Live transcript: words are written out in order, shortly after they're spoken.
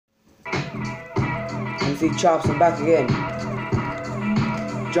MC Chops, I'm back again.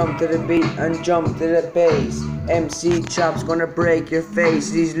 Jump to the beat and jump to the bass. MC Chops gonna break your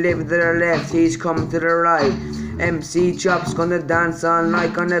face. He's living to the left, he's coming to the right. MC Chops gonna dance all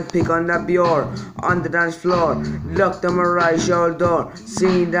night, gonna pick on that pure on the dance floor. Look to my right shoulder,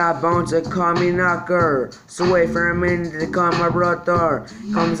 see that bouncer call me knocker. So wait for a minute to call my brother.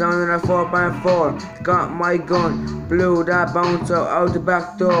 Comes on in a 4x4, got my gun, blew that bouncer out the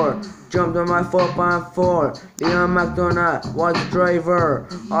back door. Jumped on my 4x4, Leon McDonough was the driver,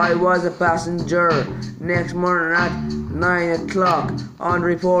 I was a passenger. Next morning at 9 o'clock, on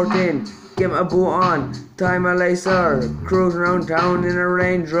reporting, get my boot on, tie my lacer, cruising around town in a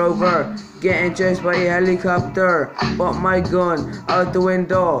Range Rover, getting chased by a helicopter, put my gun out the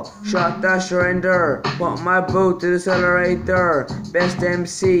window, shot that surrender, put my boot to the accelerator, best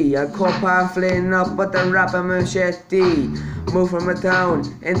MC, I cut halfling up with the rapper machete, moved from a town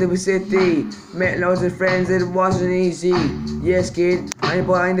into a city, met loads of friends, it wasn't easy, yes kid, I'm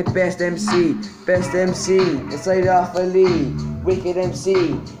buying the best MC, inside off a Lee. Wicked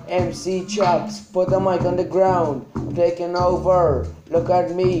MC, MC Chops, put the mic on the ground, I'm taking over, look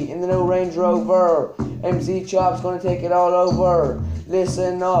at me in the new Range Rover, MC Chops gonna take it all over,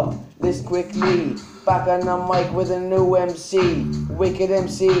 listen up, listen quickly, back on the mic with a new MC, Wicked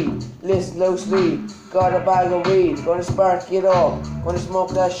MC, listen closely, got a bag of weed, gonna spark it up, gonna smoke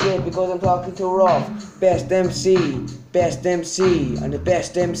that shit because I'm talking too rough, best MC, and the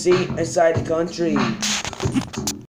best MC inside the country.